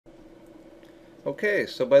Okay,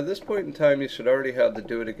 so by this point in time you should already have the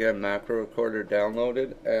Do It Again macro recorder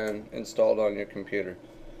downloaded and installed on your computer.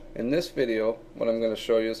 In this video, what I'm going to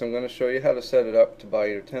show you is I'm going to show you how to set it up to buy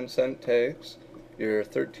your 10-cent tags, your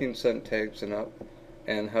 13-cent tags and up,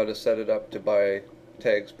 and how to set it up to buy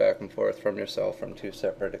tags back and forth from yourself from two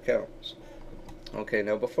separate accounts. Okay,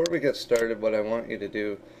 now before we get started, what I want you to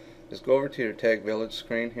do is go over to your Tagvillage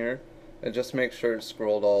screen here and just make sure it's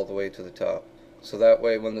scrolled all the way to the top. So that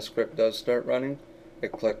way when the script does start running,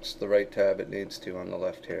 it clicks the right tab it needs to on the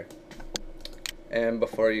left here. And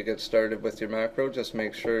before you get started with your macro, just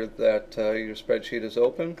make sure that your spreadsheet is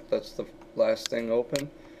open. That's the last thing open,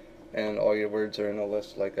 and all your words are in a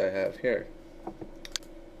list like I have here.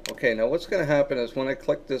 Okay, now what's going to happen is when I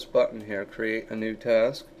click this button here, create a new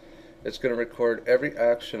task, it's going to record every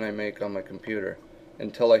action I make on my computer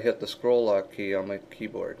until I hit the scroll lock key on my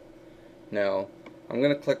keyboard. Now, I'm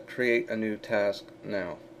going to click create a new task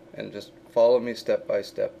now, and just follow me step by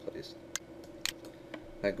step, please.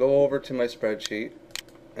 I go over to my spreadsheet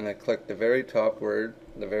and I click the very top word,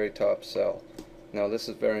 the very top cell. Now this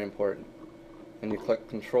is very important. And you click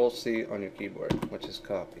Control C on your keyboard, which is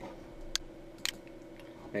copy.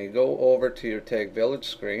 Now you go over to your Tagvillage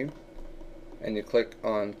screen and you click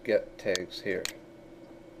on Get Tags here.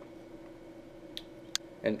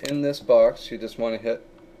 And in this box you just want to hit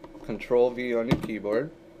Control V on your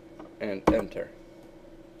keyboard and enter.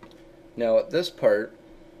 Now at this part,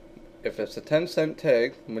 if it's a 10-cent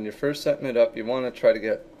tag, when you're first setting it up, you want to try to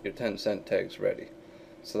get your 10-cent tags ready.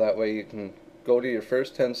 So that way you can go to your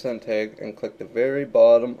first 10-cent tag and click the very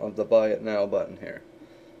bottom of the Buy It Now button here.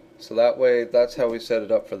 So that way, that's how we set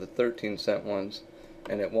it up for the 13-cent ones,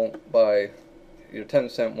 and it won't buy, your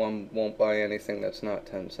 10-cent one won't buy anything that's not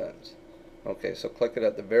 10 cents. Okay, so click it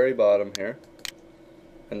at the very bottom here,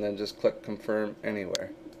 and then just click Confirm Anywhere.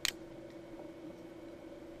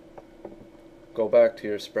 Go back to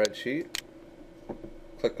your spreadsheet,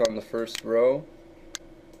 click on the first row,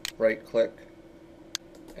 right click,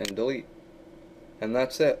 and delete. And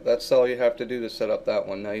that's it. That's all you have to do to set up that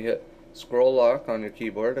one. Now you hit scroll lock on your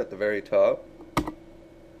keyboard at the very top,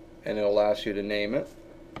 and it'll ask you to name it.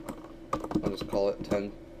 I'll just call it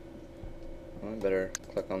 10. I better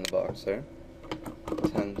click on the box there.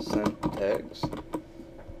 10-cent tags.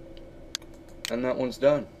 And that one's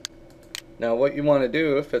done. Now what you want to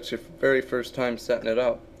do, if it's your very first time setting it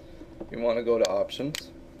up, you want to go to Options,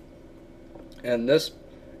 and this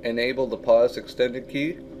Enable the Pause Extended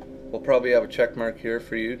key will probably have a check mark here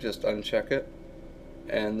for you. Just uncheck it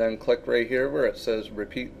and then click right here where it says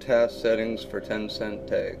Repeat Task Settings for 10-cent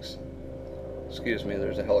tags. Excuse me,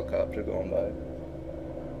 there's a helicopter going by.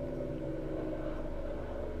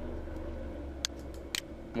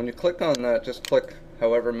 When you click on that, just click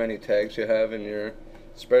however many tags you have in your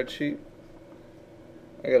spreadsheet.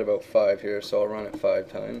 I got about 5 here, so I'll run it 5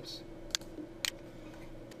 times.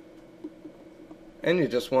 And you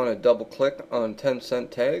just want to double click on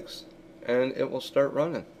 10-cent tags and it will start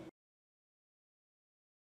running.